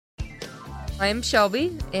I'm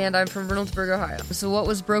Shelby, and I'm from Reynoldsburg, Ohio. So what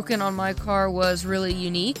was broken on my car was really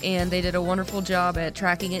unique, and they did a wonderful job at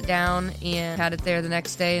tracking it down and had it there the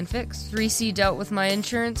next day and fixed. 3C dealt with my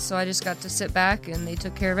insurance, so I just got to sit back, and they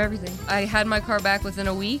took care of everything. I had my car back within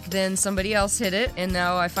a week, then somebody else hit it, and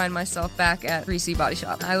now I find myself back at 3C Body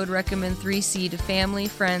Shop. I would recommend 3C to family,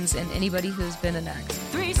 friends, and anybody who's been in an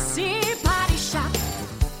accident. 3C Body Shop,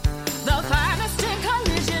 the finest in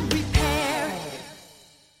collision repair.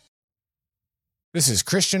 This is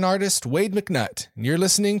Christian artist Wade McNutt, and you're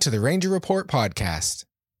listening to the Ranger Report podcast.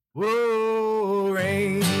 Whoa,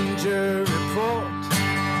 Ranger Report.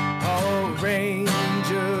 Oh,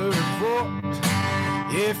 Ranger Report.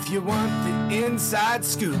 If you want the inside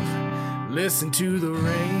scoop, listen to the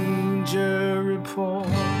Ranger Report.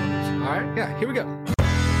 All right, yeah, here we go.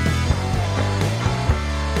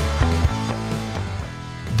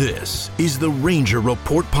 This is the Ranger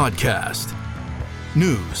Report podcast.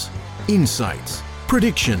 News, insights,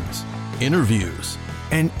 predictions, interviews,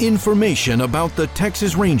 and information about the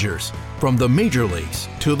Texas Rangers from the major leagues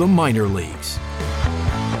to the minor leagues.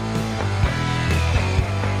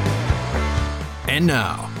 And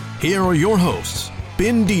now, here are your hosts,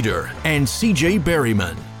 Ben Dieter and CJ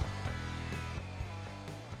Berryman.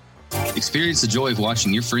 Experience the joy of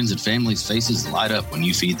watching your friends and family's faces light up when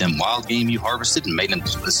you feed them wild game you harvested and made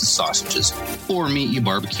into delicious sausages, or meat you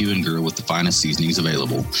barbecue and grill with the finest seasonings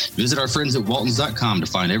available. Visit our friends at Waltons.com to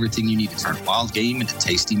find everything you need to turn wild game into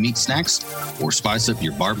tasty meat snacks, or spice up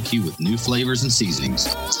your barbecue with new flavors and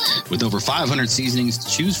seasonings. With over 500 seasonings to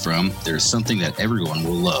choose from, there's something that everyone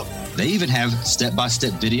will love. They even have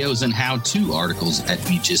step-by-step videos and how-to articles at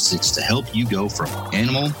Meatgistics to help you go from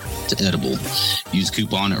animal to edible. Use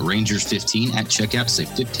coupon Rangers15 at checkout to save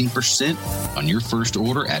 15% on your first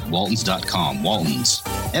order at Waltons.com. Waltons,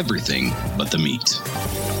 everything but the meat.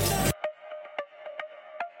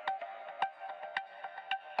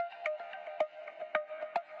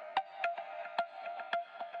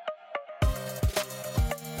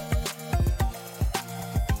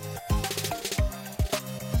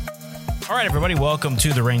 All right, everybody, welcome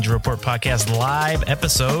to the Ranger Report Podcast Live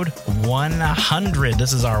episode 100.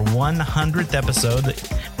 This is our 100th episode.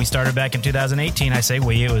 We started back in 2018. I say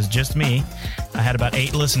we, it was just me. I had about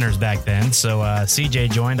 8 listeners back then. So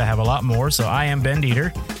CJ joined. I have a lot more. So I am Ben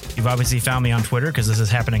Dieter. You've obviously found me on Twitter because this is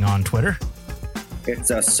happening on Twitter.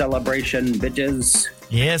 It's a celebration, bitches.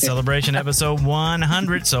 Yeah, celebration episode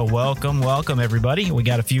 100. So welcome, everybody. We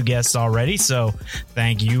got a few guests already, so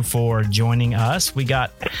thank you for joining us. We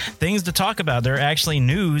got things to talk about. There are actually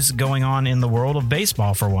news going on in the world of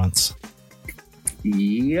baseball for once.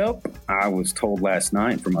 Yep. I was told last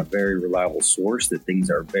night from a very reliable source that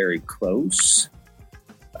things are very close.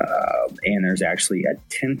 And there's actually a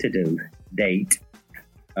tentative date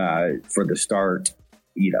for the start,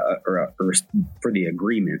 or for the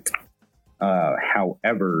agreement.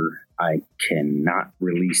 However, I cannot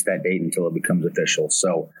release that date until it becomes official.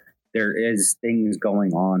 So there is things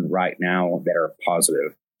going on right now that are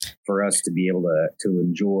positive for us to be able to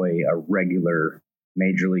enjoy a regular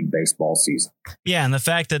Major League Baseball season. Yeah, and the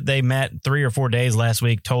fact that they met 3 or 4 days last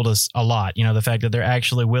week told us a lot. The fact that they're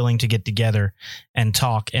actually willing to get together and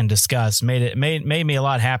talk and discuss made me a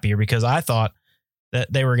lot happier, because I thought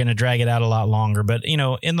that they were going to drag it out a lot longer. But,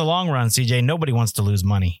 in the long run, CJ, nobody wants to lose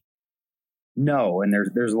money. No, and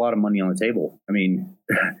there's a lot of money on the table. I mean,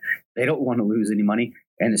 they don't want to lose any money,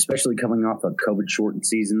 and especially coming off a COVID-shortened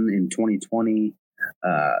season in 2020,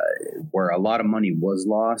 where a lot of money was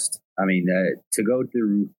lost. I mean, to go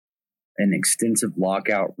through an extensive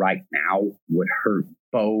lockout right now would hurt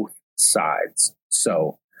both sides.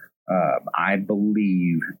 So I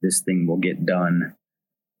believe this thing will get done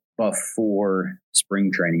before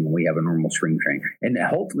spring training, when we have a normal spring training. And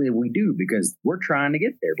hopefully we do, because we're trying to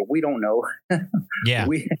get there, but we don't know. Yeah.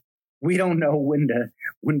 We don't know when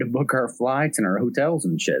to book our flights and our hotels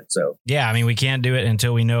and shit. So, yeah, I mean, we can't do it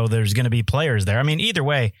until we know there's going to be players there. I mean, either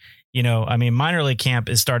way, minor league camp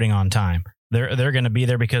is starting on time. They're going to be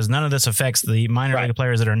there because none of this affects the minor league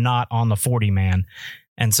players that are not on the 40-man.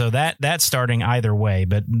 And so that's starting either way.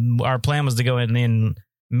 But our plan was to go in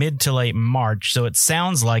mid to late March. So it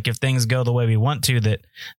sounds like if things go the way we want to, that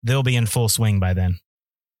they'll be in full swing by then.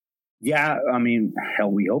 Yeah, I mean, hell,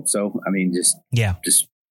 we hope so. I mean, just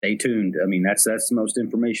stay tuned. I mean, that's the most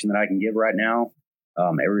information that I can give right now.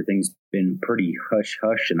 Everything's been pretty hush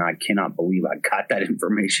hush, and I cannot believe I got that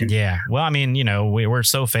information. Yeah. Well, I mean, we're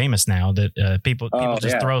so famous now that people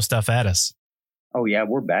just throw stuff at us. Oh yeah,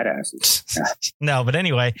 we're badasses. No, but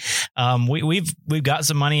anyway, we've got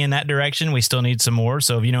some money in that direction. We still need some more.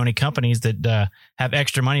 So if you know any companies that have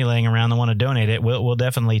extra money laying around that want to donate it, we'll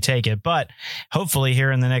definitely take it. But hopefully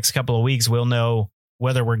here in the next couple of weeks, we'll know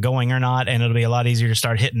whether we're going or not. And it'll be a lot easier to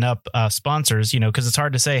start hitting up sponsors, because it's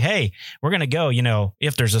hard to say, hey, we're going to go,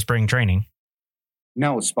 if there's a spring training.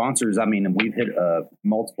 No, sponsors. I mean, we've hit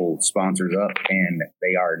multiple sponsors up, and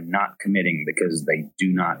they are not committing because they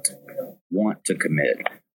do not want to commit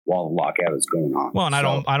while the lockout is going on. Well, and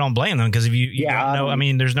I don't blame them, because if you don't know, I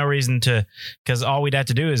mean, there's no reason to, because all we'd have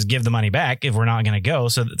to do is give the money back if we're not going to go.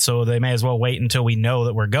 So they may as well wait until we know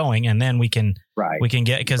that we're going, and then we can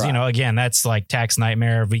get, because again, that's like tax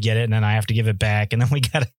nightmare if we get it and then I have to give it back, and then we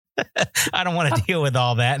got to. I don't want to deal with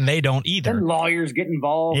all that, and they don't either. And lawyers get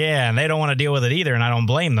involved. Yeah, and they don't want to deal with it either, and I don't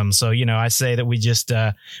blame them. So, I say that we just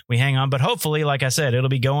we hang on. But hopefully, like I said, it'll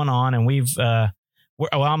be going on, and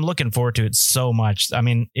I'm looking forward to it so much. I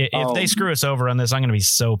mean, if they screw us over on this, I'm going to be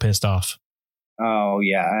so pissed off. Oh,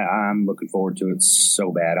 yeah, I'm looking forward to it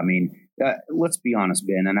so bad. I mean, let's be honest,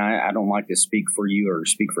 Ben, and I don't like to speak for you or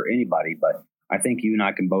speak for anybody, but I think you and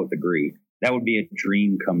I can both agree that would be a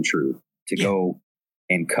dream come true to go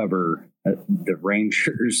and cover the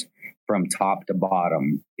Rangers from top to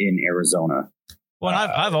bottom in Arizona. Well,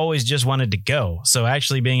 I've always just wanted to go. So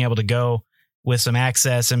actually being able to go with some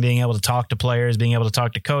access and being able to talk to players, being able to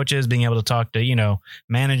talk to coaches, being able to talk to,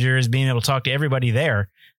 managers, being able to talk to everybody there.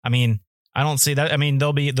 I mean, I don't see that. I mean,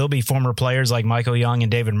 there'll be former players like Michael Young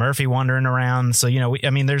and David Murphy wandering around. So,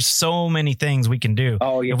 there's so many things we can do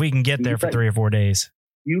if we can get there for 3 or 4 days.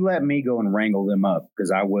 You let me go and wrangle them up,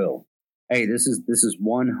 because I will. Hey, this is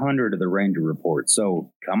 100 of the Ranger Report.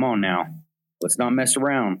 So come on now, let's not mess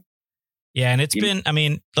around. Yeah, and it's been. I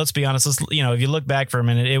mean, let's be honest. If you look back for a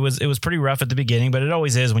minute, it was pretty rough at the beginning, but it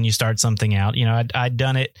always is when you start something out. I'd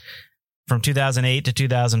done it from 2008 to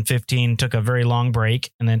 2015. Took a very long break,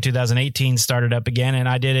 and then 2018 started up again, and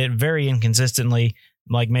I did it very inconsistently,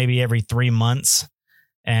 like maybe every 3 months.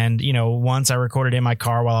 And once I recorded in my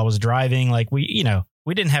car while I was driving. Like we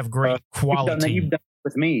didn't have great quality. You've done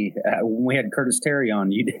with me when we had Curtis Terry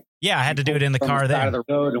on. I had to do it in the car there. Side of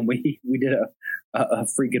the road, and we did a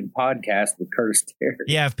freaking podcast with Curtis Terry.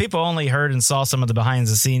 Yeah, if people only heard and saw some of the behind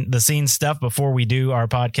the scenes stuff before we do our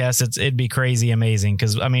podcast, it'd be crazy amazing.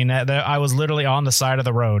 Because I mean, I was literally on the side of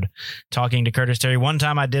the road talking to Curtis Terry. One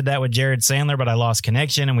time I did that with Jared Sandler, but I lost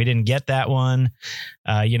connection and we didn't get that one.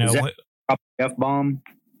 Is that F-bomb?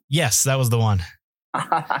 Yes, that was the one.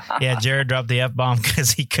 Yeah, Jared dropped the F-bomb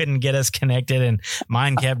because he couldn't get us connected and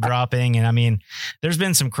mine kept dropping. And I mean, there's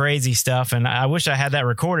been some crazy stuff, and I wish I had that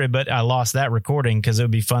recorded, but I lost that recording because it would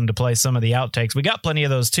be fun to play some of the outtakes. We got plenty of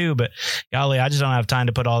those too, but golly, I just don't have time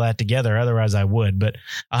to put all that together. Otherwise I would. But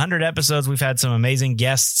 100 episodes, we've had some amazing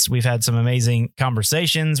guests. We've had some amazing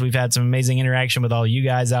conversations. We've had some amazing interaction with all you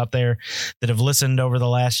guys out there that have listened over the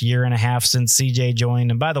last year and a half since CJ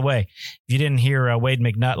joined. And by the way, if you didn't hear Wade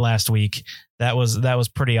McNutt last week, that was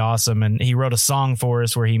pretty awesome. And he wrote a song for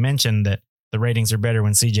us where he mentioned that the ratings are better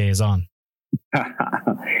when CJ is on.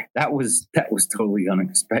 That was totally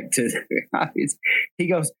unexpected.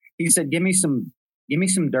 He said, give me some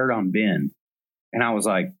dirt on Ben. And I was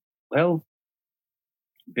like, well,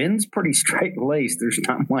 Ben's pretty straight laced. There's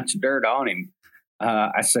not much dirt on him.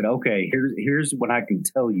 I said, okay, here's what I can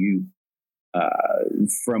tell you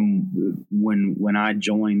from when I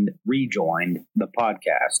rejoined the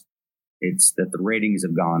podcast. It's that the ratings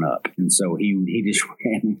have gone up, and so he just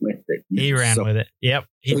ran with it. He ran with it. Yep,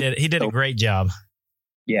 he did a great job.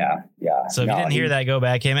 Yeah. So if you didn't hear that, go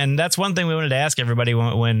back him. And that's one thing we wanted to ask everybody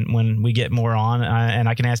when we get more on, and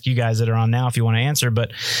I can ask you guys that are on now if you want to answer.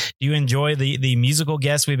 But do you enjoy the musical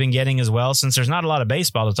guests we've been getting as well? Since there's not a lot of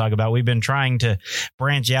baseball to talk about, we've been trying to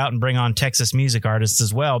branch out and bring on Texas music artists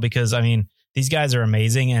as well, because I mean, these guys are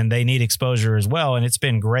amazing and they need exposure as well. And it's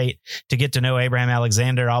been great to get to know Abraham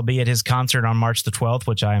Alexander. I'll be at his concert on March the 12th,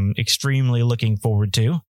 which I'm extremely looking forward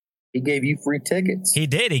to. He gave you free tickets. He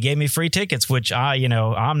did. He gave me free tickets, which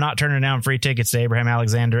I'm not turning down free tickets to Abraham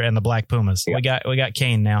Alexander and the Black Pumas. Yeah. We got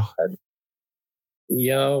Kane now.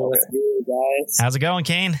 Yo, what's good, guys? How's it going,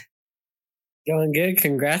 Kane? Going good.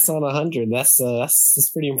 Congrats on 100. That's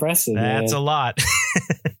pretty impressive. That's man. A lot.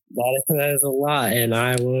 that is a lot, and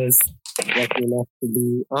I was lucky enough to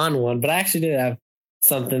be on one. But I actually did have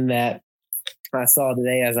something that I saw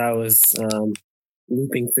today as I was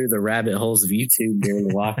looping through the rabbit holes of YouTube during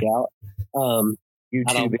the lockout.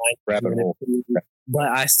 YouTube rabbit hole. But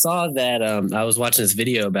I saw that I was watching this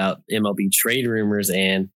video about MLB trade rumors,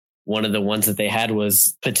 and one of the ones that they had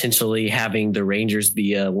was potentially having the Rangers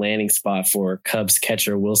be a landing spot for Cubs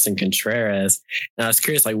catcher Wilson Contreras. And I was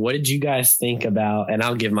curious, like, what did you guys think about, and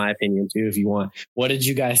I'll give my opinion too if you want, what did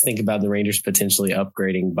you guys think about the Rangers potentially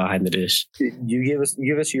upgrading behind the dish? You give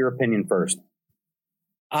us your opinion first.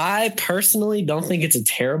 I personally don't think it's a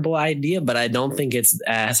terrible idea, but I don't think it's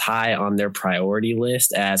as high on their priority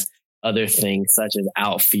list as other things such as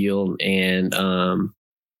outfield and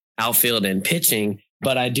pitching.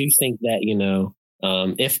 But I do think that,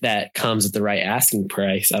 if that comes at the right asking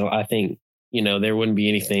price, I think, there wouldn't be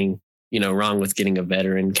anything, wrong with getting a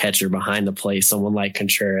veteran catcher behind the plate, someone like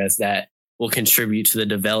Contreras that will contribute to the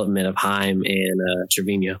development of Heim and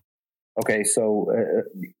Trevino. Okay, so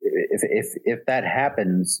if that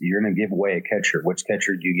happens, you're going to give away a catcher. Which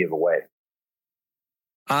catcher do you give away?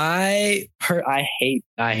 I hate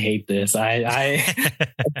this. Why?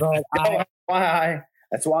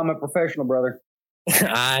 That's why I'm a professional, brother.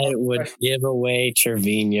 I would give away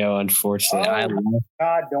Trevino, unfortunately.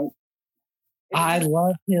 I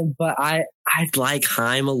love him, but I'd like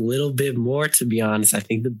Heim a little bit more, to be honest. I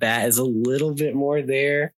think the bat is a little bit more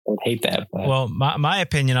there. I would hate that. But. Well, my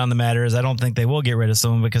opinion on the matter is I don't think they will get rid of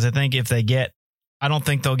someone, because I think I don't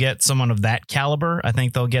think they'll get someone of that caliber. I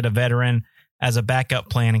think they'll get a veteran as a backup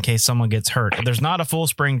plan in case someone gets hurt. If there's not a full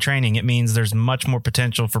spring training, it means there's much more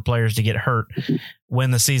potential for players to get hurt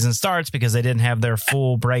when the season starts, because they didn't have their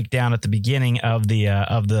full breakdown at the beginning of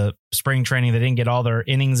the spring training. They didn't get all their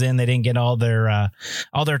innings in. They didn't get all their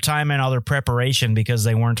time and all their preparation because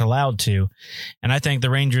they weren't allowed to. And I think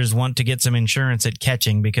the Rangers want to get some insurance at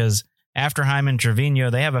catching, because after Hyman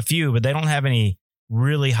Trevino, they have a few, but they don't have any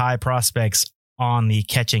really high prospects on the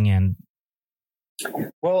catching end.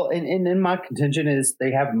 Well, and my contention is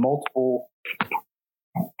they have multiple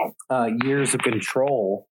years of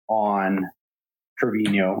control on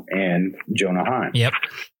Trevino and Jonah Heim. Yep.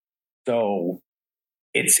 So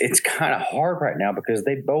it's kind of hard right now because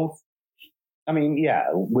they both. I mean,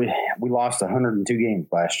 yeah, we lost 102 games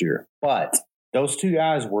last year, but those two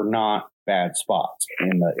guys were not bad spots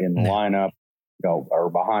in the lineup,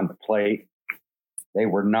 or behind the plate. They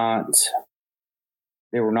were not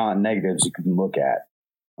negatives you can look at.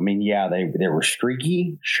 I mean, yeah, they were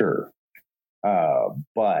streaky, sure.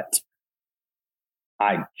 But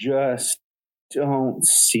I just don't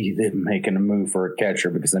see them making a move for a catcher,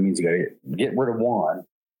 because that means you got to get rid of one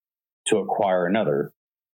to acquire another.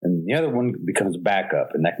 And the other one becomes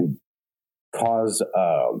backup, and that can cause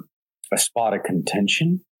a spot of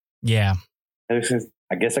contention. Yeah. I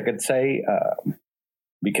guess I could say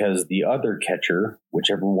because the other catcher,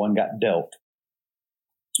 whichever one got dealt,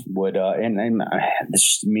 would and this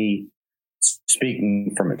is me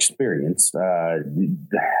speaking from experience.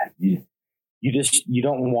 You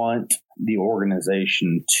don't want the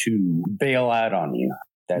organization to bail out on you.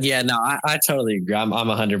 I totally agree. I'm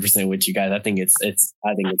 100% with you guys. I think it's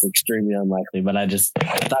extremely unlikely, but I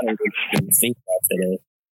thought it was good to think about today.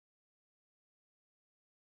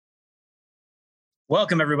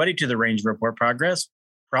 Welcome everybody to the Ranger Report Progress.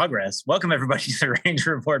 Welcome everybody to the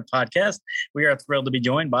Ranger Report podcast. We are thrilled to be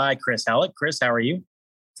joined by Chris Halicke. Chris, how are you?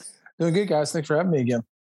 Doing good, guys. Thanks for having me again.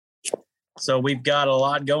 So we've got a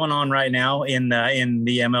lot going on right now in the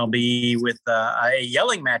MLB with a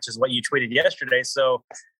yelling match is what you tweeted yesterday. So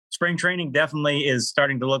spring training definitely is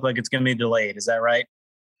starting to look like it's going to be delayed. Is that right?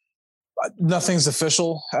 Nothing's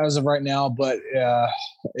official as of right now, but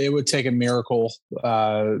it would take a miracle,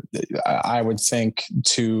 I would think,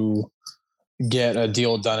 to get a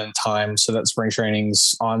deal done in time so that spring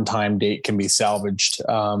training's on-time date can be salvaged.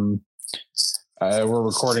 We're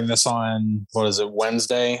recording this on,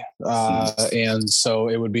 Wednesday? And so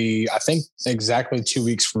it would be, I think, exactly 2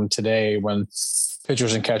 weeks from today when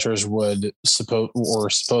pitchers and catchers are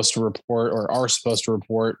supposed to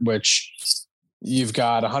report, which you've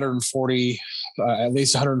got 140, at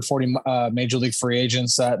least 140 major league free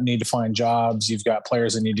agents that need to find jobs. You've got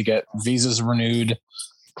players that need to get visas renewed.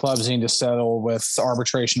 Clubs need to settle with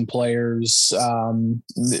arbitration players.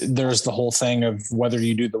 There's the whole thing of whether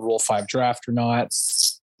you do the Rule 5 draft or not.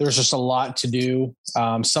 There's just a lot to do.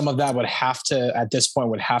 Some of that at this point,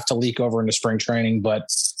 would have to leak over into spring training. But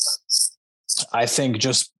I think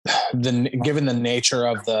just given the nature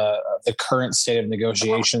of the current state of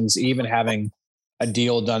negotiations, even having a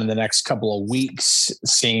deal done in the next couple of weeks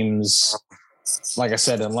seems, like I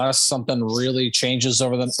said, unless something really changes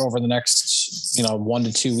over the next 1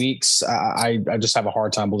 to 2 weeks, I just have a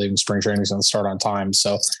hard time believing spring training is going to start on time.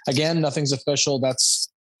 So again, nothing's official.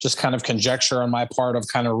 That's just kind of conjecture on my part of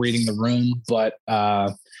kind of reading the room. But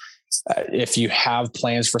if you have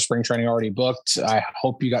plans for spring training already booked, I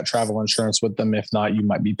hope you got travel insurance with them. If not, you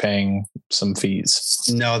might be paying some fees.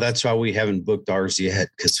 No, that's why we haven't booked ours yet,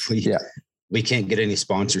 because we can't get any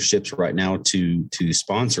sponsorships right now to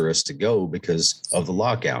sponsor us to go because of the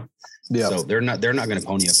lockout. Yeah. So they're not going to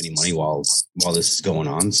pony up any money while this is going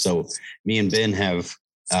on. So me and Ben have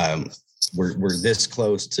we're this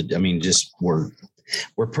close to. I mean, just we're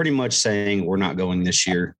pretty much saying we're not going this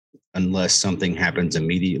year unless something happens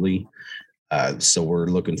immediately. So we're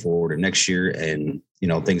looking forward to next year, and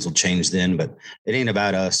things will change then. But it ain't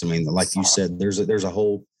about us. I mean, like you said, there's a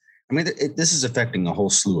whole. I mean, this is affecting a whole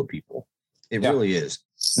slew of people. It really is.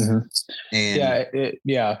 Mm-hmm. And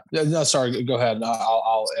no, sorry. Go ahead.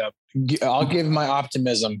 I'll give my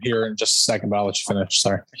optimism here in just a second, but I'll let you finish.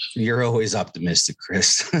 Sorry. You're always optimistic,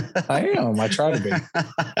 Chris. I am. I try to be.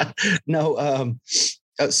 No.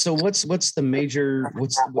 So what's the major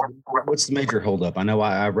holdup? I know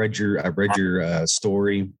I read your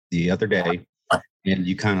story the other day, and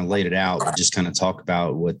you kind of laid it out, but just kind of talk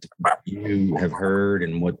about what you have heard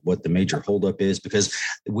and what the major holdup is, because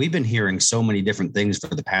we've been hearing so many different things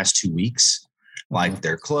for the past 2 weeks. Like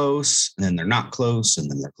they're close, and then they're not close,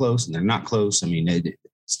 and then they're close, and they're not close. I mean,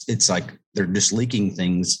 it's like they're just leaking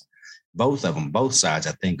things. Both of them, both sides,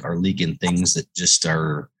 I think, are leaking things that just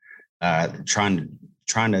are trying to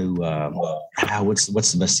what's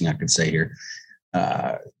the best thing I could say here?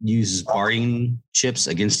 Use bargaining chips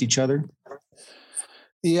against each other.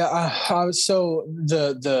 Yeah. So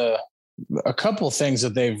a couple of things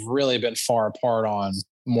that they've really been far apart on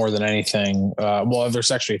more than anything. Well,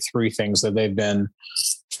 there's actually 3 things that they've been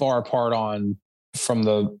far apart on from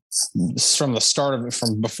the start of it,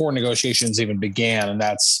 from before negotiations even began. And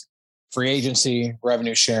that's free agency,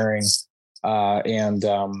 revenue sharing, and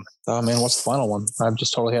what's the final one? I've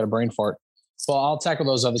just totally had a brain fart. Well, I'll tackle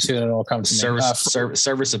those other 2 and it'll come to me.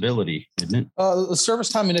 Serviceability, isn't it? Service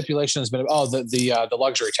time manipulation has been the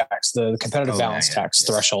luxury tax, the competitive balance tax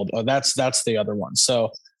threshold. That's the other one.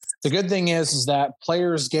 So the good thing is that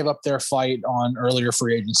players gave up their fight on earlier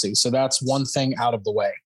free agency. So that's one thing out of the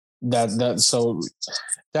way. So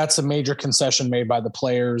that's a major concession made by the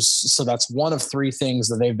players. So that's one of 3 things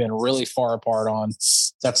that they've been really far apart on.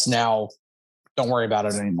 That's now, don't worry about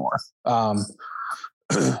it anymore.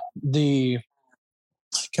 The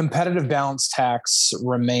competitive balance tax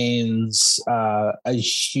remains a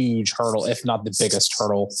huge hurdle, if not the biggest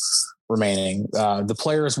hurdle remaining. The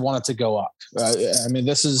players want it to go up.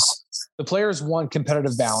 The players want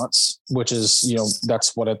competitive balance, which is,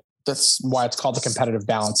 that's why it's called the competitive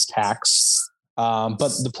balance tax. But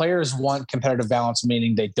the players want competitive balance,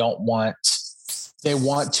 meaning they want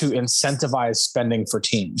to incentivize spending for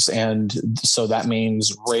teams. And so that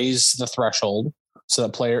means raise the threshold so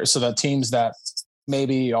that teams that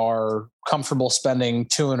maybe are comfortable spending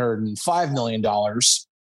 $205 million,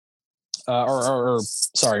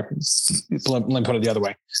 let me put it the other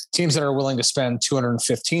way. Teams that are willing to spend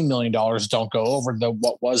 $215 million don't go over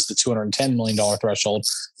what was the $210 million threshold,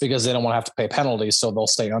 because they don't want to have to pay penalties, so they'll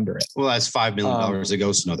stay under it. Well, that's $5 million that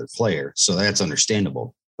goes to another player, so that's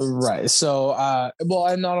understandable. Right. So,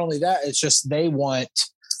 and not only that, it's just they want,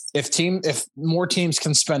 if more teams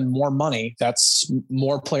can spend more money, that's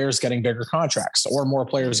more players getting bigger contracts or more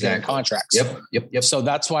players getting contracts. Yep. So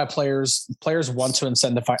that's why players want to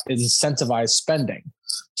incentivize spending.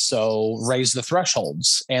 So raise the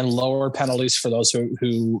thresholds and lower penalties for those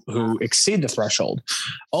who exceed the threshold.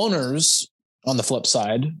 Owners, on the flip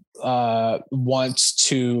side, want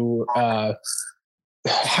to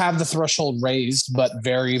have the threshold raised, but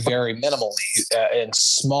very, very minimally in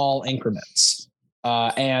small increments.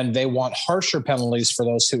 And they want harsher penalties for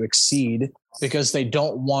those who exceed, because they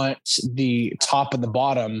don't want the top and the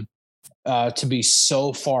bottom to be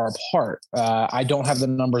so far apart. I don't have the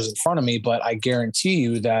numbers in front of me, but I guarantee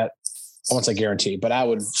you that, I won't say guarantee, but I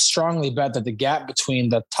would strongly bet that the gap between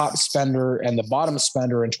the top spender and the bottom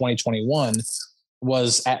spender in 2021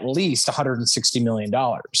 was at least $160 million.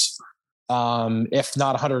 If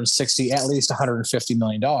not 160, at least $150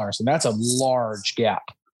 million. And that's a large gap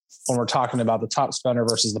when we're talking about the top spender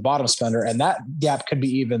versus the bottom spender. And that gap could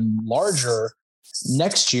be even larger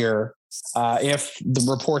next year if the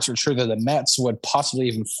reports are true that the Mets would possibly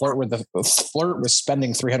even flirt with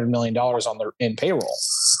spending $300 million in payroll.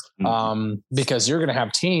 Because you're going to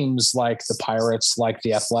have teams like the Pirates, like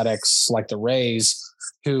the Athletics, like the Rays,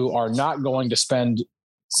 who are not going to spend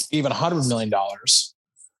even $100 million.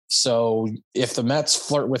 So if the Mets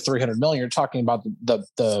flirt with $300 million, you're talking about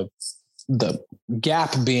the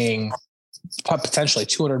gap being potentially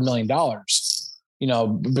 $200 million,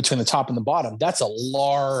 between the top and the bottom. That's a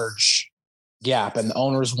large gap, and the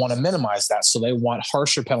owners want to minimize that. So they want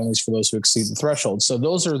harsher penalties for those who exceed the threshold. So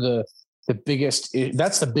those are the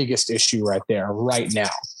that's the biggest issue right there right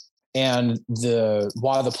now. And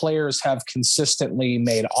while the players have consistently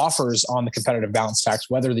made offers on the competitive balance tax,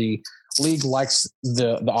 whether the league likes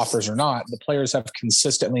the offers or not, the players have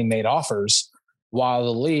consistently made offers, while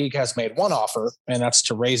the league has made one offer, and that's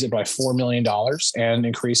to raise it by $4 million and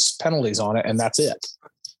increase penalties on it. And that's it.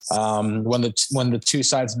 When the two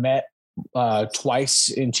sides met twice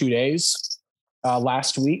in 2 days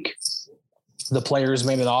last week, the players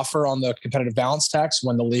made an offer on the competitive balance tax.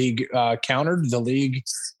 When the league countered, the league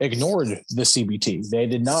ignored the CBT. They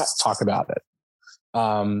did not talk about it.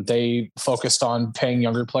 They focused on paying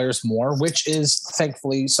younger players more, which is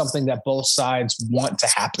thankfully something that both sides want to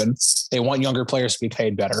happen. They want younger players to be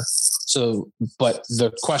paid better. So, but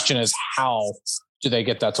the question is, how do they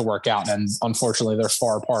get that to work out? And unfortunately, they're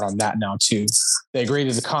far apart on that now too. They agree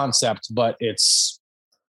to the concept, but it's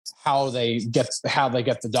how they get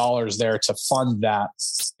the dollars there to fund that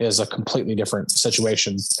is a completely different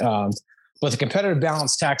situation. But the competitive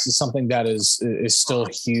balance tax is something that is still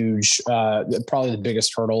huge, probably the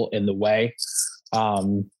biggest hurdle in the way.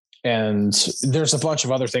 And there's a bunch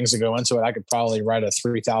of other things that go into it. I could probably write a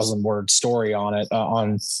 3,000 word story on it,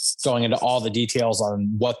 on going into all the details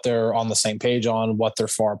on what they're on the same page on, what they're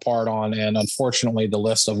far apart on. And unfortunately, the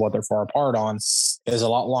list of what they're far apart on is a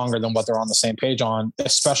lot longer than what they're on the same page on,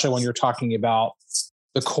 especially when you're talking about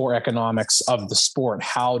the core economics of the sport,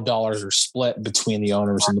 how dollars are split between the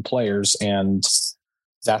owners and the players. And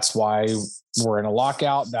that's why we're in a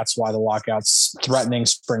lockout. That's why the lockout's threatening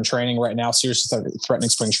spring training right now, seriously threatening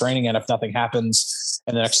spring training. And if nothing happens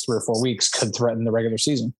in the next 3 or 4 weeks, could threaten the regular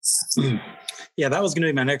season. Yeah, that was going to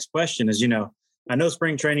be my next question is, I know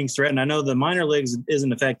spring training's threatened. I know the minor leagues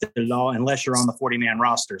isn't affected at all unless you're on the 40-man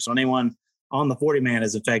roster. So anyone on the 40-man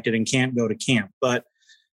is affected and can't go to camp. But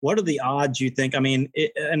what are the odds you think? I mean,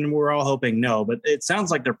 and we're all hoping no, but it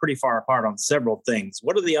sounds like they're pretty far apart on several things.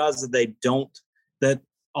 What are the odds that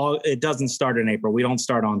it doesn't start in April? We don't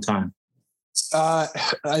start on time.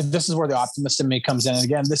 This is where the optimist in me comes in. And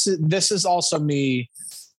again, this is also me.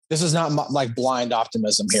 This is not like blind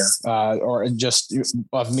optimism here, or just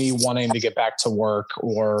of me wanting to get back to work,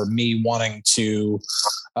 or me wanting to,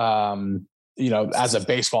 as a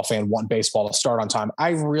baseball fan, want baseball to start on time. I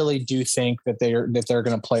really do think that they're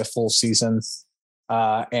going to play a full season,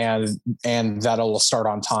 and that'll start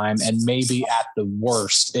on time. And maybe at the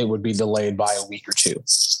worst, it would be delayed by a week or two.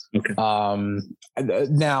 Okay.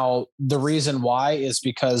 Now, the reason why is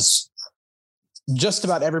because just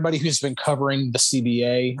about everybody who's been covering the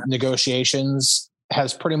CBA negotiations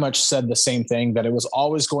has pretty much said the same thing, that it was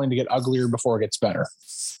always going to get uglier before it gets better.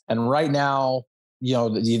 And right now,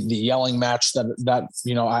 the yelling match that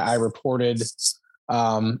I reported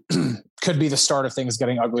could be the start of things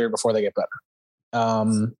getting uglier before they get better.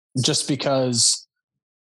 Just because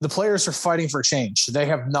the players are fighting for change. They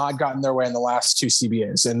have not gotten their way in the last 2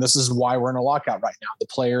 CBAs. And this is why we're in a lockout right now. The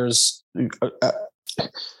players,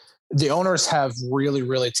 the owners have really,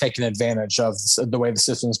 really taken advantage of the way the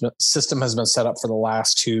system has been set up for the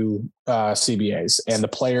last 2 CBAs. And the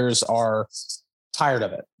players are tired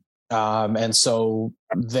of it. And so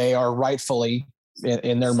they are rightfully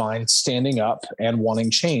in their mind standing up and wanting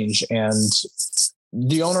change. And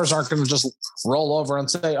the owners aren't going to just roll over and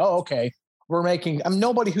say, oh, okay, we're making,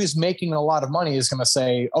 nobody who's making a lot of money is going to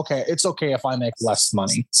say, okay, it's okay if I make less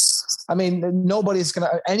money. I mean,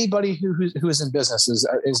 anybody who is in business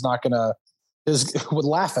is not going to, would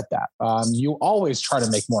laugh at that. You always try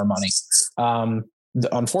to make more money.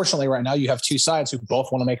 Unfortunately, right now you have 2 sides who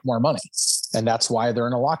both want to make more money, and that's why they're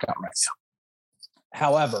in a lockout right now.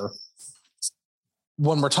 However,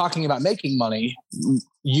 when we're talking about making money,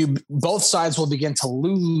 both sides will begin to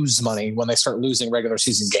lose money when they start losing regular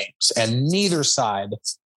season games, and neither side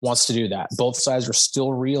wants to do that. Both sides are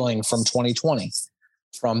still reeling from 2020,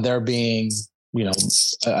 from there being,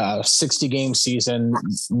 a 60 game season,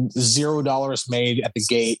 $0 made at the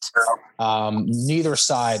gate. Neither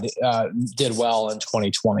side did well in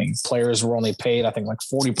 2020. Players were only paid, I think, like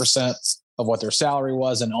 40% of what their salary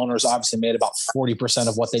was, and owners obviously made about 40%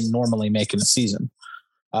 of what they normally make in a season.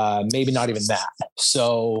 Maybe not even that.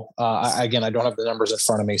 So again, I don't have the numbers in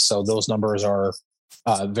front of me, so those numbers are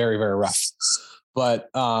very, very rough. But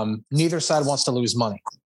neither side wants to lose money,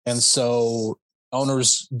 and so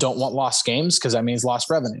owners don't want lost games because that means lost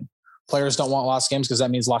revenue. Players don't want lost games because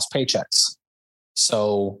that means lost paychecks.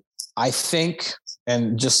 So I think,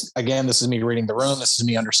 and just again, this is me reading the room. This is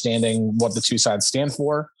me understanding what the 2 sides stand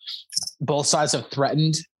for. Both sides have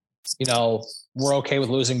threatened, we're okay with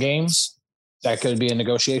losing games. That could be a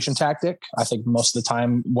negotiation tactic. I think most of the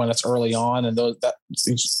time when it's early on and that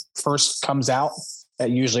first comes out,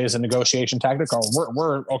 that usually is a negotiation tactic, or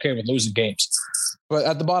we're okay with losing games. But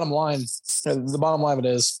at the bottom line of it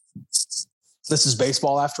is, this is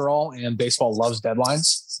baseball after all, and baseball loves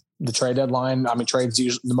deadlines. The trade deadline, trades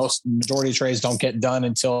usually, majority of trades don't get done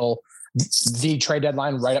until the trade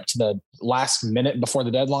deadline, right up to the last minute before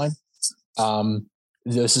the deadline.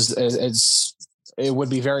 It would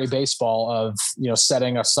be very baseball of,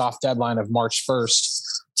 setting a soft deadline of March 1st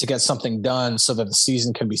to get something done so that the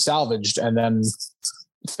season can be salvaged. And then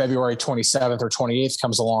February 27th or 28th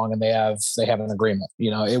comes along and they have an agreement.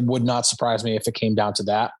 It would not surprise me if it came down to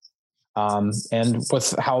that. And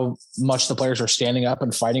with how much the players are standing up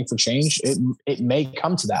and fighting for change, it may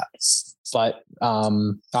come to that. But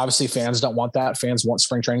obviously fans don't want that. Fans want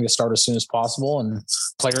spring training to start as soon as possible, and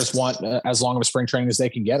players want as long of a spring training as they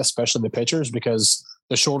can get, especially the pitchers, because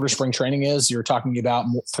the shorter spring training is, you're talking about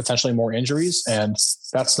potentially more injuries, and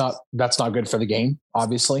that's not good for the game,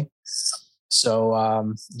 obviously. So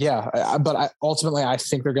ultimately I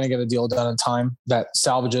think they're going to get a deal done in time that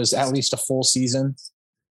salvages at least a full season.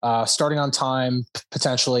 Starting on time,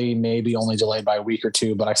 potentially maybe only delayed by a week or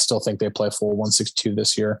two, but I still think they play full 162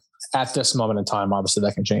 this year. At this moment in time, obviously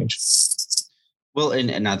that can change. Well,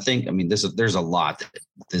 and I think, there's a lot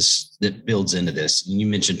that builds into this. You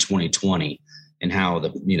mentioned 2020 and how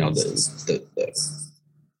the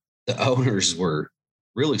owners were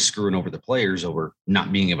really screwing over the players over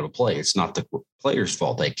not being able to play. It's not the players'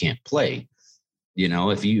 fault they can't play.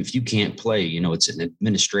 If you can't play, it's an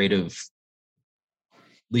administrative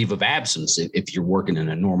leave of absence if you're working in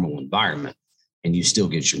a normal environment and you still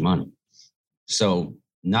get your money. So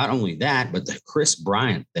not only that, but the Chris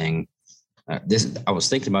Bryant thing, I was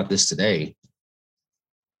thinking about this today,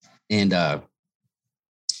 and the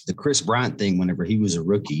Chris Bryant thing, whenever he was a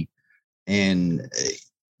rookie and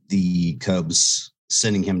the Cubs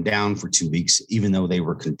sending him down for 2 weeks, even though they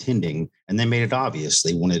were contending, and they made it obvious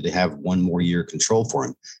they wanted to have one more year control for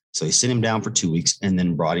him. So he sent him down for 2 weeks and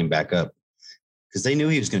then brought him back up because they knew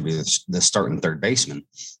he was going to be the starting third baseman.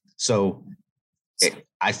 So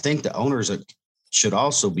I think the owners should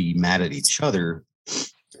also be mad at each other,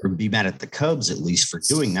 or be mad at the Cubs at least for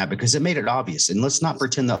doing that, because it made it obvious. And let's not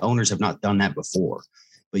pretend the owners have not done that before.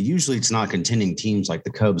 But usually it's not contending teams like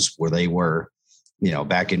the Cubs where they were,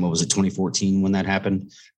 back in, 2014 when that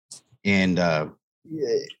happened. And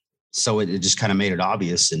so it just kind of made it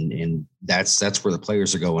obvious. And that's where the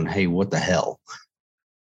players are going, hey, what the hell?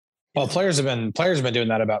 Well, players have been doing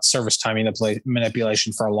that about service time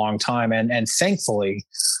manipulation for a long time. And thankfully,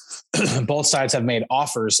 both sides have made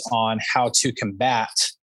offers on how to combat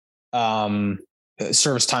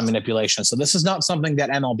service time manipulation. So this is not something that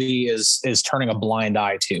MLB is turning a blind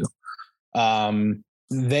eye to.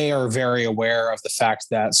 They are very aware of the fact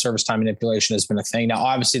that service time manipulation has been a thing. Now,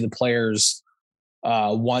 obviously, the players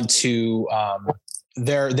want to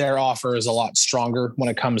their offer is a lot stronger when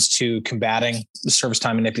it comes to combating service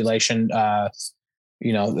time manipulation.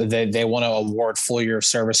 They want to award full year of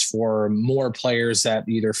service for more players that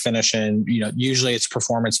either finish in, usually it's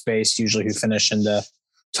performance based, usually who finish in the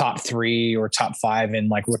top 3 or top 5 in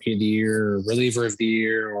like rookie of the year, or reliever of the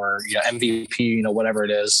year, or, MVP, whatever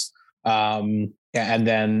it is. And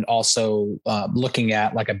then also looking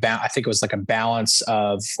at like I think it was like a balance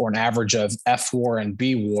of, or an average of F WAR and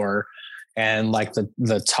B WAR, and like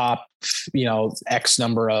the top, X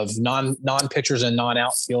number of non pitchers and non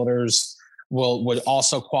outfielders would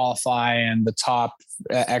also qualify, and the top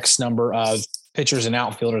X number of pitchers and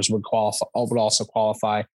outfielders would also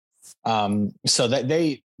qualify. So that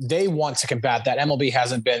they want to combat that. MLB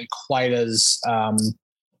hasn't been quite as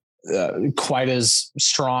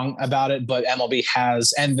strong about it, but MLB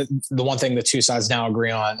has. And the one thing the two sides now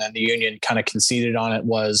agree on, and the union kind of conceded on it,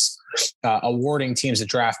 was awarding teams a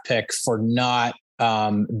draft pick for not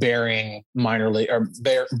burying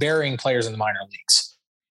burying players in the minor leagues.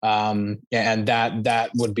 And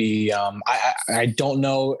that would be, I don't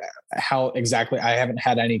know how exactly, I haven't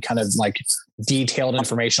had any kind of like detailed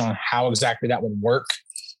information on how exactly that would work.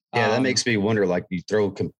 Yeah, that makes me wonder, like, you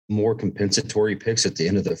throw more compensatory picks at the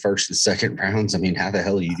end of the first and second rounds. I mean, how the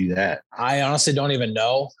hell do you do that? I honestly don't even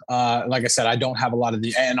know. Like I said, I don't have a lot of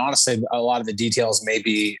and honestly, a lot of the details may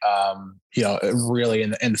be, really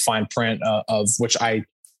in the fine print of which I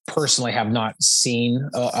personally have not seen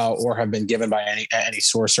or have been given by any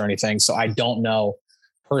source or anything. So I don't know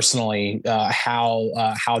personally how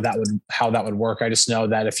that would work. I just know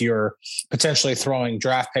that if you're potentially throwing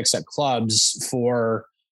draft picks at clubs for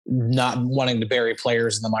not wanting to bury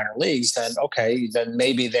players in the minor leagues, then okay, then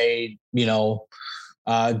maybe they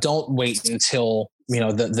don't wait until,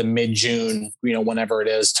 the mid-June, whenever it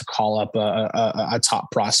is, to call up a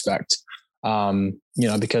top prospect.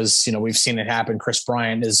 Because, we've seen it happen. Chris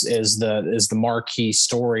Bryant is the marquee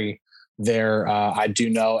story there. I do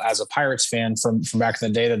know, as a Pirates fan from back in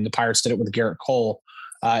the day, that the Pirates did it with Garrett Cole.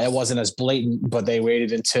 It wasn't as blatant, but they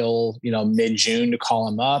waited until, mid-June to call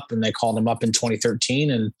him up, and they called him up in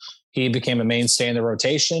 2013, and he became a mainstay in the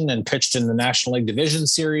rotation and pitched in the National League Division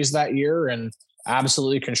Series that year and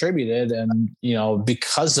absolutely contributed. And,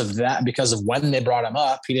 because of that, because of when they brought him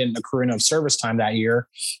up, he didn't accrue enough service time that year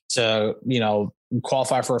to,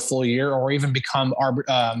 qualify for a full year or even become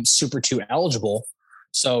Super 2 eligible.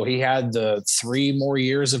 So he had the 3 more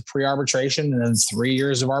years of pre-arbitration and then 3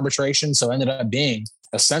 years of arbitration. So it ended up being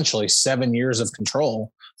essentially 7 years of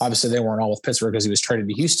control. Obviously they weren't all with Pittsburgh because he was traded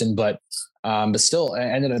to Houston, but still it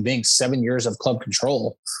ended up being 7 years of club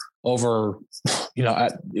control over,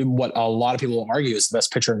 at what a lot of people will argue is the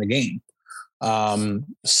best pitcher in the game.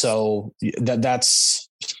 So that's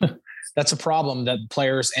that's a problem that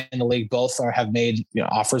players and the league both have made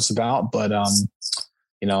offers about, but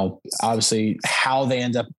obviously how they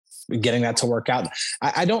end up getting that to work out,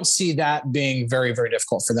 I don't see that being very, very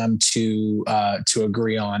difficult for them to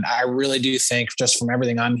agree on. I really do think, just from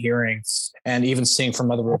everything I'm hearing and even seeing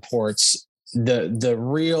from other reports, the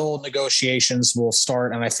real negotiations will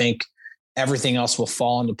start, and I think everything else will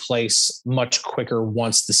fall into place much quicker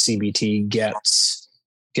once the CBT gets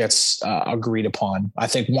agreed upon. I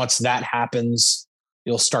think once that happens,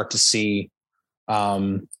 you'll start to see,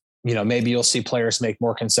 maybe you'll see players make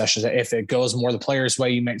more concessions. If it goes more the players' way,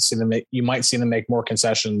 you might see them make more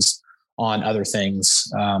concessions on other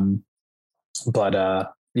things.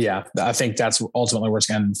 Yeah, I think that's ultimately where it's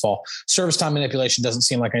going to fall. Service time manipulation doesn't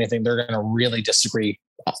seem like anything they're going to really disagree,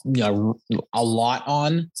 a lot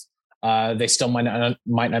on. They still might not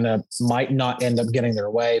end up getting their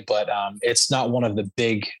way, but it's not one of the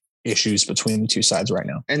big issues between the two sides right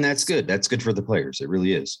now. And that's good. That's good for the players. It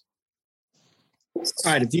really is. All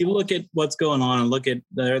right. If you look at what's going on and look at,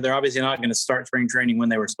 they're obviously not going to start spring training when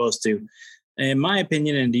they were supposed to. In my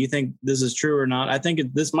opinion, and do you think this is true or not, I think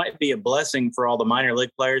this might be a blessing for all the minor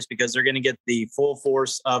league players because they're going to get the full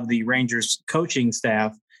force of the Rangers coaching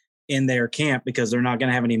staff in their camp because they're not going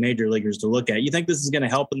to have any major leaguers to look at. You think this is going to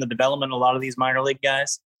help in the development of a lot of these minor league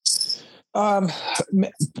guys?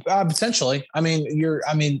 Potentially.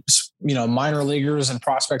 Minor leaguers and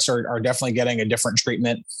prospects are definitely getting a different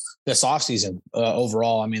treatment this offseason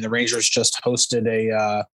overall. The Rangers just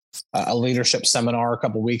hosted a leadership seminar a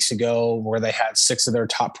couple of weeks ago where they had 6 of their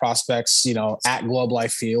top prospects, at Globe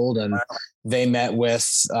Life Field, and they met with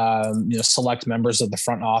select members of the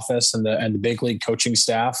front office and the big league coaching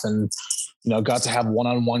staff, and got to have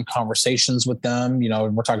one-on-one conversations with them.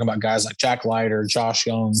 We're talking about guys like Jack Leiter, Josh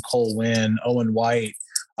Young, Cole Winn, Owen White,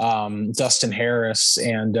 Dustin Harris,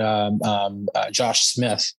 and Josh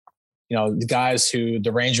Smith. The guys who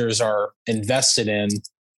the Rangers are invested in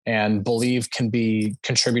and believe can be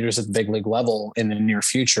contributors at the big league level in the near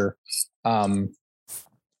future. That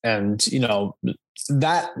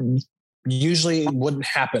usually wouldn't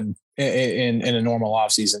happen in a normal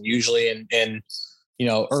offseason. Usually in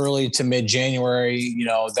early to mid-January,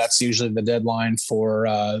 that's usually the deadline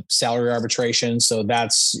for salary arbitration. So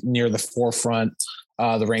that's near the forefront.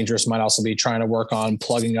 The Rangers might also be trying to work on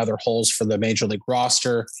plugging other holes for the major league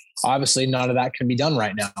roster. Obviously, none of that can be done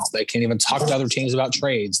right now. They can't even talk to other teams about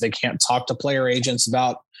trades. They can't talk to player agents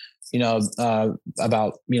about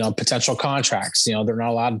potential contracts. They're not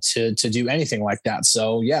allowed to do anything like that.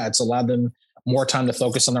 So yeah, it's allowed them more time to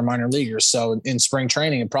focus on their minor leaguers. So in spring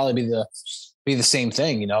training, it'd probably be the same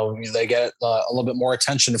thing. They get a little bit more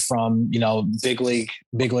attention from, big league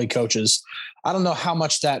coaches. I don't know how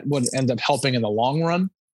much that would end up helping in the long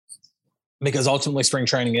run, because ultimately spring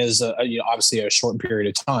training is obviously a short period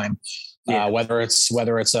of time. Yeah. Whether it's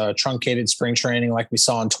a truncated spring training like we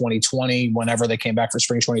saw in 2020, whenever they came back for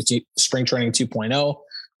spring training 2.0,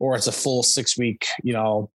 or it's a full 6-week,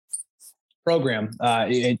 program,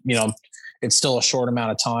 it's still a short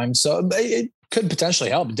amount of time. So it could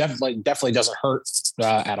potentially help. Definitely doesn't hurt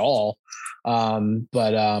at all.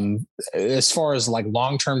 But as far as like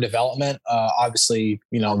long-term development, obviously,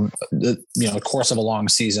 the course of a long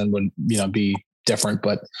season would, be different,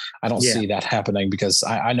 but I don't see that happening because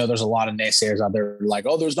I know there's a lot of naysayers out there like,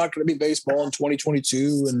 oh, there's not going to be baseball in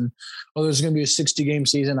 2022 and there's going to be a 60-game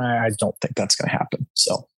season. I don't think that's going to happen.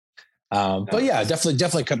 So, but yeah,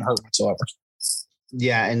 definitely couldn't hurt whatsoever.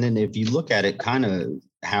 Yeah. And then if you look at it, kind of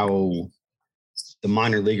how the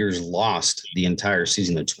minor leaguers lost the entire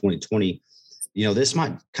season of 2020, this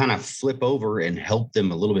might kind of flip over and help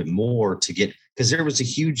them a little bit more to get, because there was a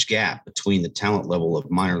huge gap between the talent level of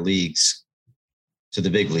minor leagues to the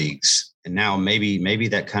big leagues. And now maybe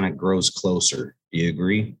that kind of grows closer. Do you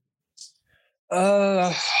agree?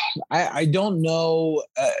 I don't know.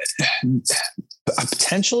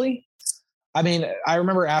 Potentially. I mean, I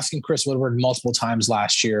remember asking Chris Woodward multiple times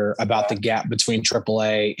last year about the gap between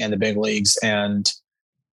AAA and the big leagues. And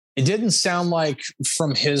it didn't sound like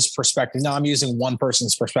from his perspective. Now I'm using one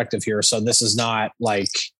person's perspective here. So this is not like,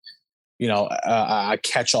 a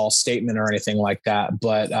catch-all statement or anything like that.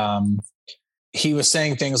 But he was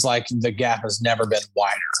saying things like the gap has never been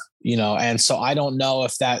wider, and so I don't know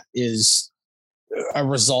if that is a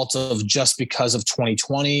result of just because of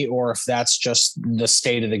 2020 or if that's just the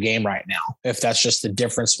state of the game right now, if that's just the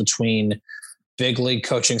difference between big league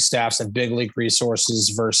coaching staffs and big league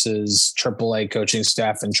resources versus AAA coaching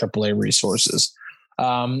staff and AAA resources.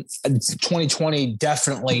 2020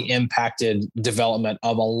 definitely impacted development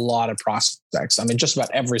of a lot of prospects. I mean, just about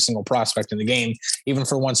every single prospect in the game, even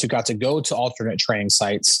for ones who got to go to alternate training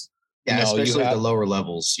sites. Yeah, especially the lower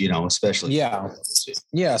levels, especially. Yeah,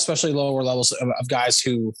 especially lower levels of guys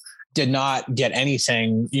who did not get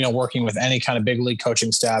anything, working with any kind of big league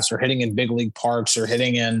coaching staffs or hitting in big league parks or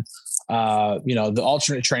hitting in, the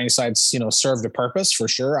alternate training sites, served a purpose for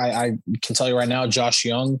sure. I can tell you right now, Josh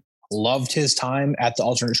Young loved his time at the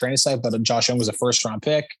alternate training site, but Josh Young was a first round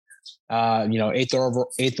pick, eighth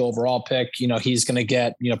overall pick. He's going to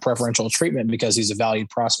get, preferential treatment because he's a valued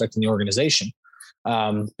prospect in the organization.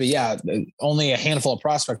 But yeah, only a handful of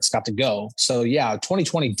prospects got to go. So yeah,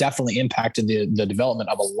 2020 definitely impacted the development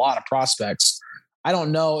of a lot of prospects. I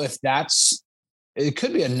don't know if it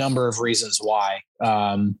could be a number of reasons why.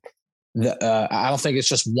 I don't think it's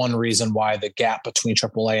just one reason why the gap between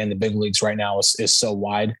AAA and the big leagues right now is so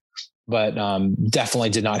wide, but definitely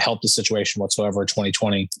did not help the situation whatsoever in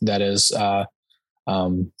 2020. That is,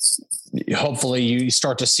 hopefully you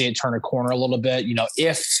start to see it turn a corner a little bit,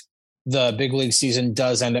 if the big league season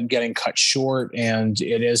does end up getting cut short and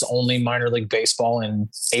it is only minor league baseball in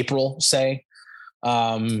April, say,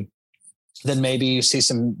 then maybe you see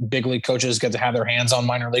some big league coaches get to have their hands on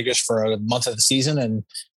minor leaguers for a month of the season. And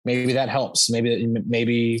maybe that helps.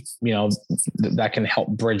 Maybe, that can help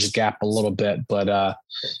bridge the gap a little bit, but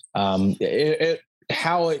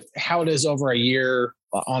how it is over a year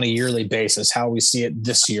on a yearly basis, how we see it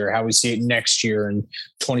this year, how we see it next year and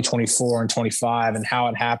 2024 and 25 and how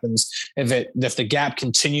it happens. If the gap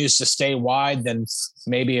continues to stay wide, then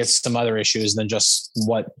maybe it's some other issues than just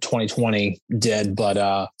what 2020 did. But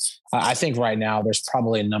I think right now there's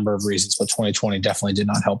probably a number of reasons, but 2020 definitely did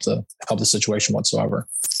not help the situation whatsoever.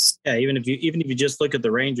 Yeah, even if you just look at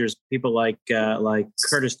the Rangers, people like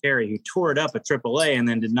Curtis Terry, who tore it up at AAA and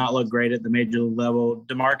then did not look great at the major league level.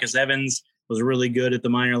 DeMarcus Evans was really good at the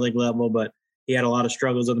minor league level, but he had a lot of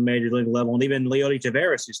struggles at the major league level. And even Leody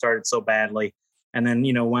Taveras, who started so badly and then,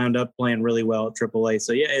 wound up playing really well at AAA.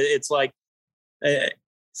 So yeah, it's like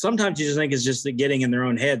sometimes you just think it's just getting in their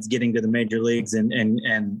own heads, getting to the major leagues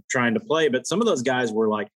and trying to play. But some of those guys were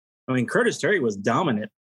like, Curtis Terry was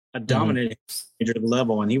dominant major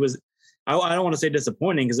level. And he was, I don't want to say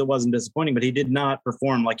disappointing because it wasn't disappointing, but he did not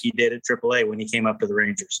perform like he did at AAA when he came up to the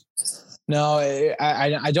Rangers. No,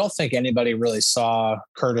 I don't think anybody really saw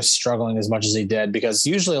Curtis struggling as much as he did, because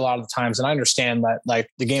usually a lot of the times, and I understand that like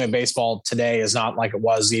the game of baseball today is not like it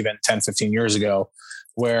was even 10, 15 years ago,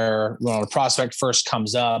 where when a prospect first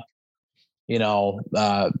comes up,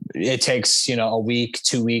 it takes, a week,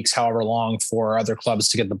 2 weeks, however long for other clubs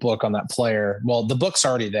to get the book on that player. Well, the book's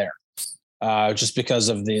already there. Just because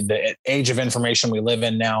of the age of information we live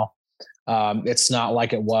in now. It's not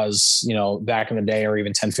like it was, back in the day or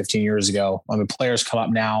even 10, 15 years ago. Players come up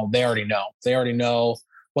now, they already know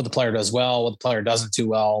what the player does well, what the player doesn't do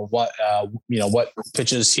well, what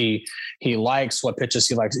pitches he likes, what pitches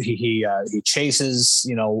he likes, he chases,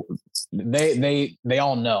 they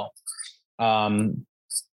all know.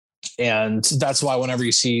 And that's why whenever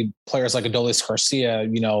you see players like Adolis Garcia,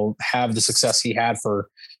 have the success he had for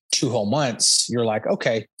 2 whole months, you're like,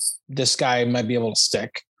 okay, this guy might be able to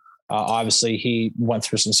stick. Obviously, he went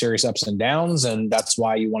through some serious ups and downs, and that's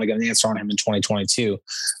why you want to get an answer on him in 2022.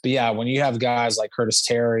 But yeah, when you have guys like Curtis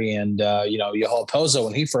Terry and Yoel Pozo,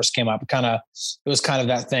 when he first came up, it was kind of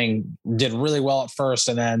that thing. Did really well at first,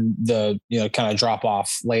 and then the kind of drop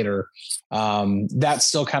off later. That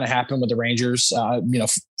still kind of happened with the Rangers.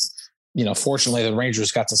 Fortunately, the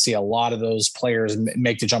Rangers got to see a lot of those players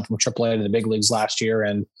make the jump from AAA to the big leagues last year,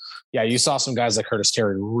 and yeah, you saw some guys like Curtis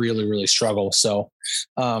Terry really, really struggle. So,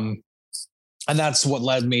 that's what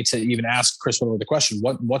led me to even ask Chris Woodward the question,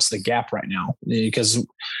 what's the gap right now? Because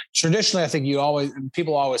traditionally, I think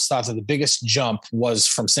people always thought that the biggest jump was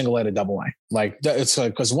from single A to double A. Like it's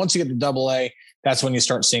like, because once you get to double A, that's when you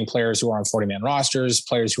start seeing players who are on 40-man rosters,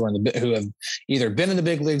 players who have either been in the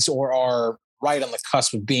big leagues or are right on the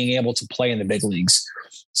cusp of being able to play in the big leagues.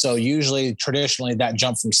 So usually, traditionally, that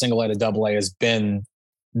jump from single A to double A has been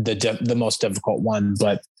the most difficult one.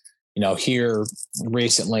 But, here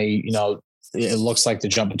recently, it looks like the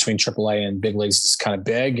jump between AAA and big leagues is kind of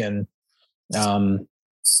big. And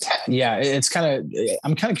it's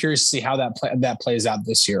I'm kind of curious to see how that plays out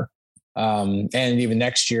this year. And even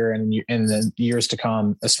next year and the years to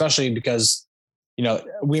come, especially because,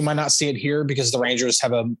 we might not see it here because the Rangers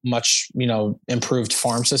have a much, improved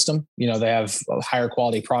farm system. They have higher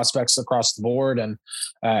quality prospects across the board, and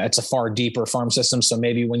it's a far deeper farm system. So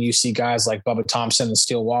maybe when you see guys like Bubba Thompson and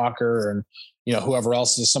Steele Walker and, whoever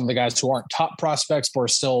else is some of the guys who aren't top prospects, but are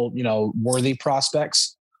still, worthy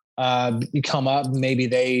prospects, come up, maybe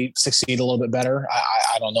they succeed a little bit better.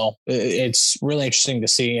 I don't know. It's really interesting to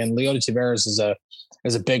see. And Leody Taveras is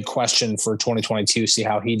a big question for 2022, see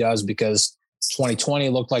how he does, because 2020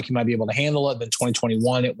 looked like he might be able to handle it. Then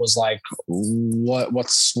 2021, it was like,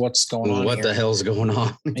 what's going on? What the hell's going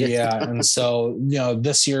on? Yeah. And so,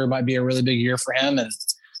 this year might be a really big year for him. And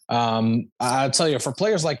I'll tell you, for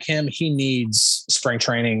players like him, he needs spring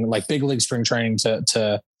training, like big league spring training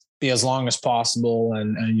to be as long as possible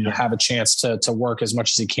and have a chance to work as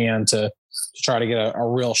much as he can to try to get a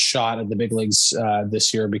real shot at the big leagues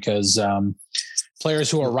this year, because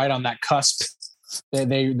players who are right on that cusp,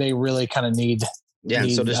 they really kind of need. Yeah.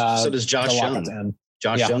 So does Josh Young.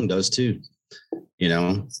 Young does too.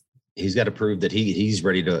 He's got to prove that he's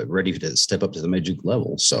ready to step up to the major league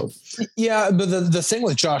level. So yeah, but the thing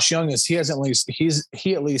with Josh Young is he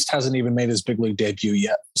at least hasn't even made his big league debut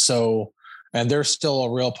yet. So, and there's still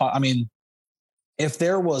a real if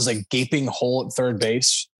there was a gaping hole at third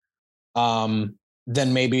base, then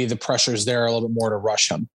maybe the pressure's there a little bit more to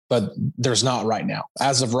rush him, but there's not right now.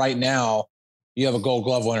 As of right now, you have a Gold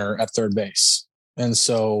Glove winner at third base. And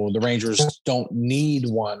so the Rangers don't need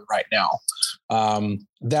one right now.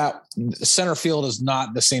 That center field is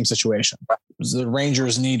not the same situation. The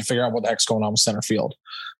Rangers need to figure out what the heck's going on with center field.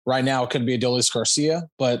 Right now, it could be Adolis Garcia,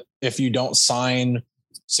 but if you don't sign,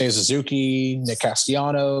 say, Suzuki, Nick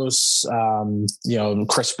Castellanos,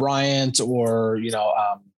 Chris Bryant, or,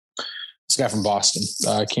 this guy from Boston,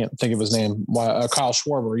 I can't think of his name, Kyle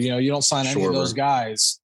Schwarber, you don't sign any of those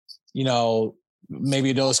guys,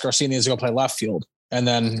 maybe Adolis Garcia needs to go play left field. And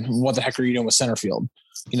then what the heck are you doing with center field?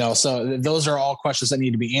 So those are all questions that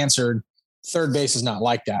need to be answered. Third base is not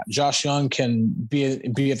like that. Josh Young can be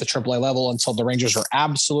at the AAA level until the Rangers are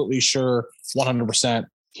absolutely sure 100%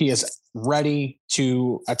 he is ready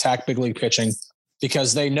to attack big league pitching,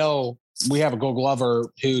 because they know we have a Gold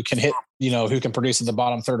Glover who can hit, who can produce at the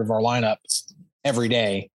bottom third of our lineup every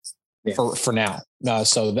day for now.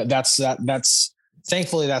 So that's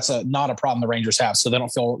thankfully that's not a problem the Rangers have. So they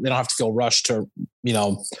don't have to feel rushed to,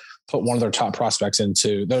 put one of their top prospects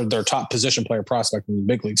into their top position player prospect in the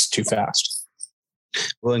big leagues too fast.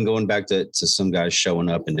 Well, and going back to some guys showing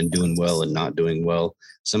up and then doing well and not doing well,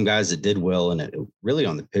 some guys that did well and really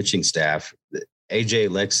on the pitching staff, AJ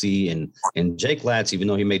Alexy and Jake Latz, even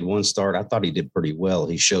though he made one start, I thought he did pretty well.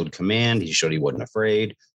 He showed command. He showed he wasn't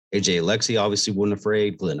afraid. AJ Alexy obviously wasn't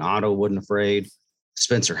afraid. Glenn Otto wasn't afraid.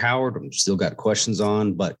 Spencer Howard, I'm still got questions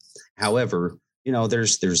on, but however,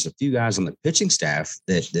 there's a few guys on the pitching staff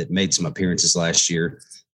that made some appearances last year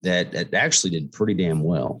that actually did pretty damn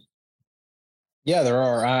well. Yeah, there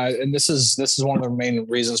are. And this is one of the main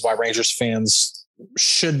reasons why Rangers fans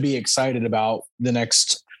should be excited about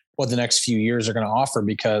what the next few years are going to offer,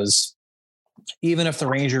 because even if the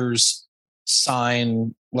Rangers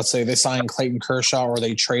let's say they sign Clayton Kershaw or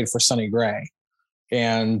they trade for Sonny Gray,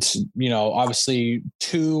 and, obviously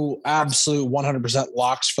two absolute 100%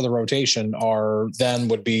 locks for the rotation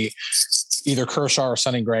would be either Kershaw or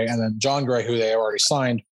Sonny Gray, and then John Gray, who they already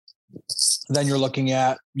signed. Then you're looking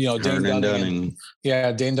at, Dane Dunning.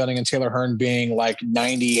 Dane Dunning and Taylor Hearn being like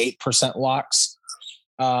 98% locks.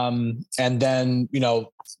 And then,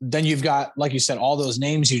 then you've got, like you said, all those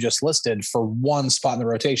names you just listed for one spot in the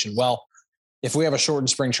rotation. Well, if we have a shortened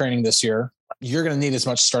spring training this year, you're going to need as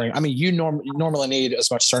much starting. I mean, you normally need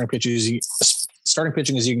as much starting pitching as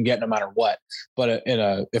you can get, no matter what. But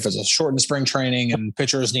if it's a shortened spring training and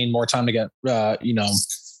pitchers need more time to get, to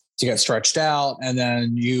get stretched out, and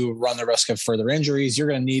then you run the risk of further injuries, you're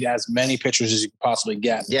going to need as many pitchers as you can possibly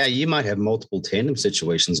get. Yeah, you might have multiple tandem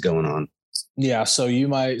situations going on. Yeah, so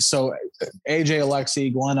AJ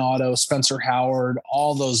Alexy, Glenn Otto, Spencer Howard,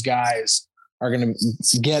 all those guys are going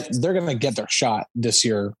to get their shot this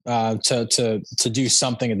year to do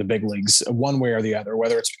something in the big leagues, one way or the other,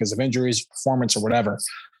 whether it's because of injuries, performance, or whatever.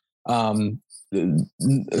 I mean,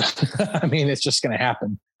 it's just going to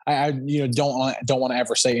happen. I don't want to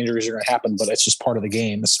ever say injuries are going to happen, but it's just part of the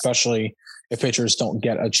game, especially if pitchers don't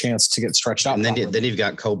get a chance to get stretched out. And then you've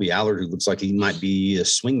got Colby Allard, who looks like he might be a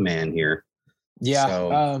swing man here. Yeah.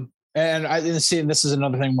 So. And I didn't see, and this is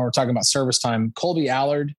another thing when we're talking about service time. Colby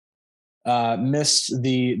Allard missed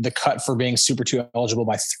the cut for being Super 2 eligible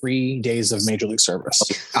by 3 days of Major League service.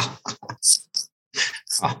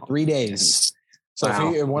 3 days. So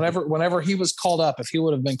wow. Whenever he was called up, if he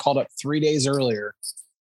would have been called up 3 days earlier,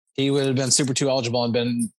 he would have been Super 2 eligible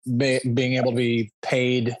and being able to be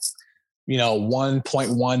paid,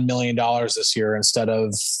 $1.1 million this year instead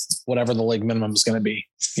of whatever the league minimum is going to be.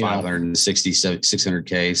 560,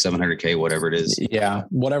 600K, 700K, whatever it is. Yeah.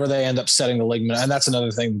 Whatever they end up setting the league minimum. And that's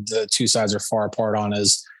another thing the two sides are far apart on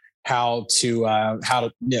is what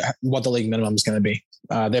the league minimum is going to be.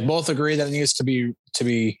 They both agree that it needs to be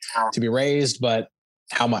raised, but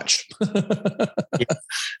how much?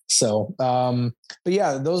 So, but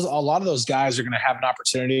yeah, a lot of those guys are going to have an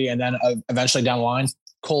opportunity. And then eventually down the line,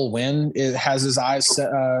 Cole Winn has his eyes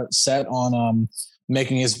set on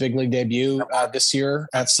making his big league debut this year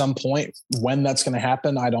at some point. When that's going to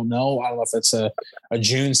happen, I don't know. I don't know if it's a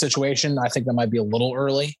June situation. I think that might be a little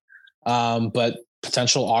early, but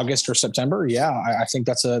potential August or September. Yeah, I think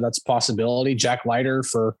that's a possibility. Jack Leiter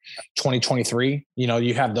for 2023.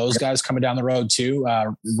 You have those guys coming down the road too.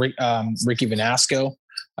 Ricky Vanasco.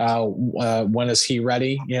 When is he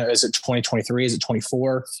ready? Is it 2023? Is it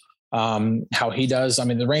 24? How he does. I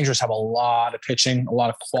mean, the Rangers have a lot of pitching, a lot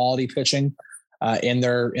of quality pitching in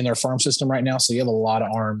their farm system right now. So you have a lot of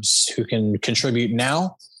arms who can contribute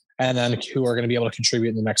now and then who are going to be able to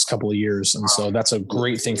contribute in the next couple of years. And so that's a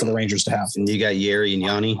great thing for the Rangers to have. And you got Yeri and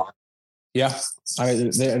Yanni. Yeah. I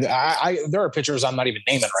mean, there are pitchers I'm not even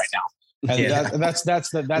naming right now. And yeah. that's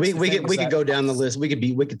we could go down the list. We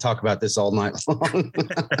could talk about this all night long.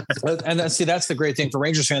 And that's the great thing for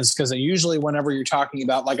Rangers fans, because usually whenever you're talking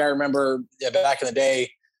about, like, I remember back in the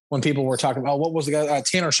day when people were talking about, what was the guy,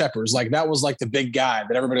 Tanner Scheppers, like that was like the big guy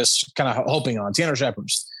that everybody's kind of hoping on, Tanner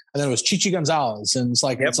Scheppers. And then it was Chichi Gonzalez, and it's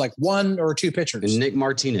like it's like one or two pitchers. And Nick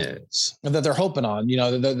Martinez that they're hoping on.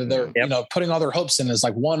 They're putting all their hopes in as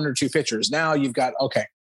like one or two pitchers. Now you've got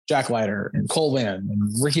Jack Leiter and Cole Winn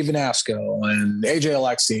and Ricky Vanasco and AJ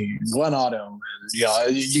Alexi and Glenn Otto,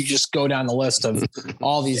 and you just go down the list of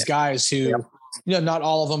all these guys who not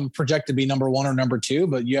all of them project to be number one or number two,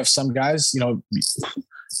 but you have some guys.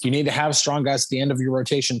 You need to have strong guys at the end of your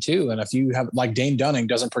rotation too. And if you have, like, Dane Dunning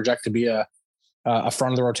doesn't project to be a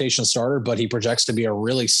front of the rotation starter, but he projects to be a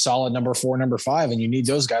really solid number 4, number 5, and you need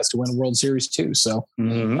those guys to win World Series too. So,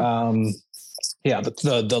 the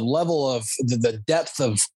level of the depth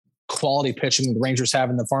of quality pitching the Rangers have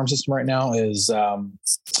in the farm system right now is,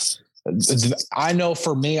 I know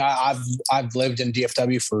for me, I've lived in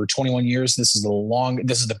DFW for 21 years. This is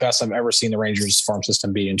the best I've ever seen the Rangers farm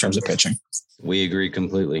system be in terms of pitching. We agree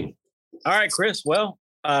completely. All right, Chris. Well,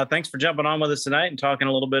 thanks for jumping on with us tonight and talking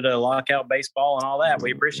a little bit of lockout baseball and all that.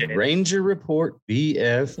 We appreciate it. Ranger Report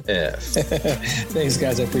BFF. Thanks,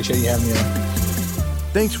 guys. I appreciate you having me on.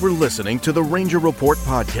 Thanks for listening to the Ranger Report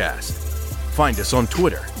podcast. Find us on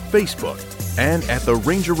Twitter, Facebook, and at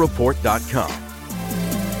therangerreport.com.